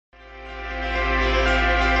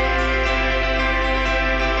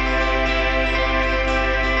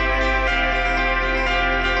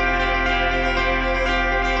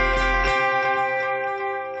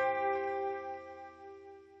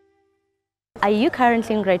Are you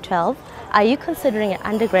currently in grade 12? Are you considering an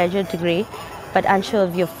undergraduate degree but unsure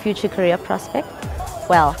of your future career prospect?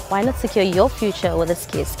 Well, why not secure your future with a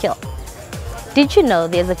key skill? Did you know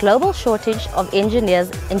there's a global shortage of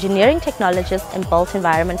engineers, engineering technologists and built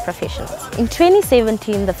environment professionals? In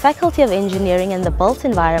 2017, the Faculty of Engineering and the Built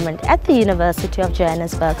Environment at the University of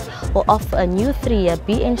Johannesburg will offer a new 3-year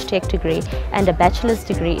BEng Tech degree and a bachelor's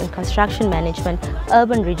degree in construction management,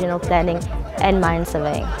 urban regional planning and mine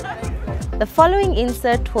surveying. The following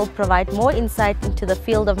insert will provide more insight into the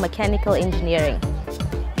field of mechanical engineering.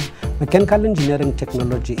 Mechanical engineering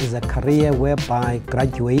technology is a career whereby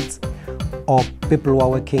graduates or people who are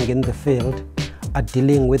working in the field are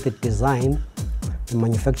dealing with the design, the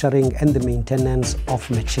manufacturing and the maintenance of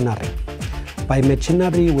machinery. By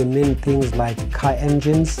machinery we mean things like car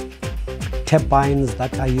engines, turbines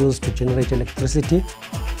that are used to generate electricity.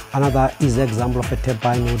 Another easy example of a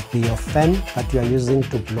turbine would be a fan that you are using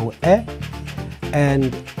to blow air,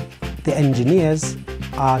 and the engineers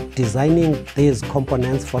are designing these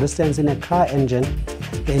components. For instance, in a car engine,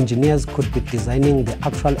 the engineers could be designing the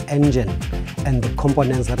actual engine and the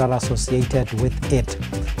components that are associated with it,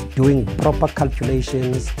 doing proper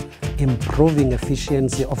calculations, improving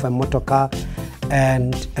efficiency of a motor car,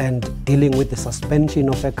 and dealing with the suspension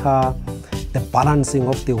of a car, the balancing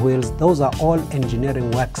of the wheels. Those are all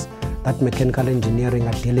engineering works that mechanical engineering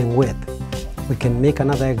are dealing with. We can make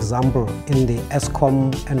another example in the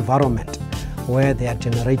Eskom environment where they are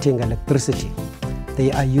generating electricity.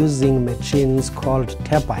 They are using machines called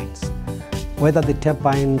turbines. Whether the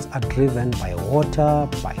turbines are driven by water,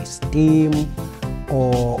 by steam,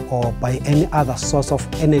 or by any other source of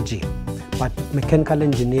energy. But mechanical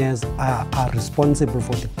engineers are responsible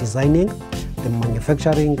for the designing, the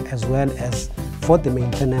manufacturing, as well as for the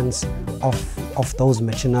maintenance of those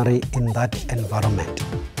machinery in that environment.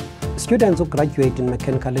 Students who graduate in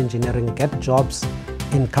mechanical engineering get jobs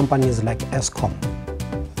in companies like Eskom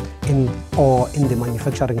or in the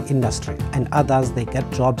manufacturing industry, and others they get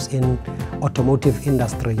jobs in automotive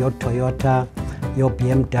industry, your Toyota, your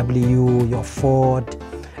BMW, your Ford,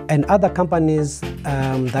 and other companies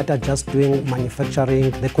that are just doing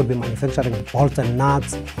manufacturing. They could be manufacturing bolts and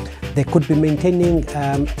nuts. They could be maintaining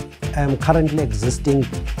currently existing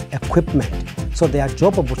equipment. So there are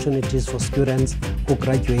job opportunities for students who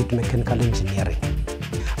graduate mechanical engineering.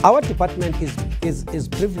 Our department is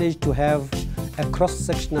privileged to have a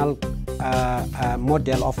cross-sectional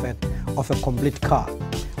model of a complete car,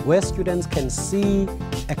 where students can see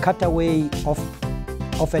a cutaway of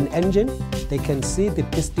an engine. They can see the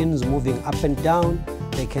pistons moving up and down.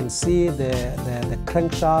 They can see the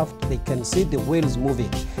crankshaft. They can see the wheels moving.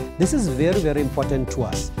 This is very, very important to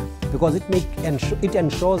us because it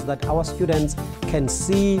ensures that our students can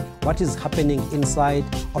see what is happening inside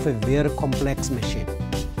of a very complex machine.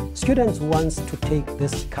 Students who want to take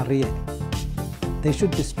this career, they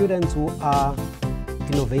should be students who are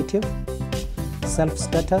innovative,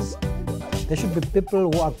 self-starters. They should be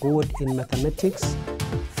people who are good in mathematics,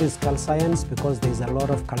 physical science, because there's a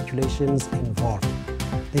lot of calculations involved.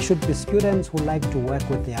 They should be students who like to work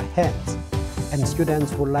with their hands, and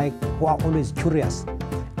students who are always curious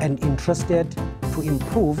and interested to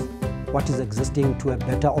improve what is existing to a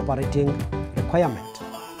better operating requirement.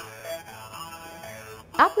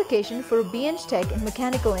 Application for a BEng Tech in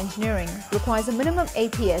Mechanical Engineering requires a minimum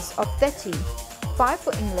APS of 30, 5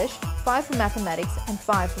 for English, 5 for Mathematics and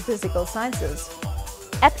 5 for Physical Sciences.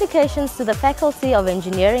 Applications to the Faculty of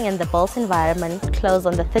Engineering and the Built Environment close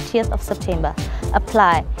on the 30th of September.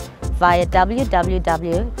 Apply via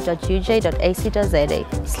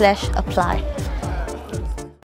www.uj.ac.za/apply.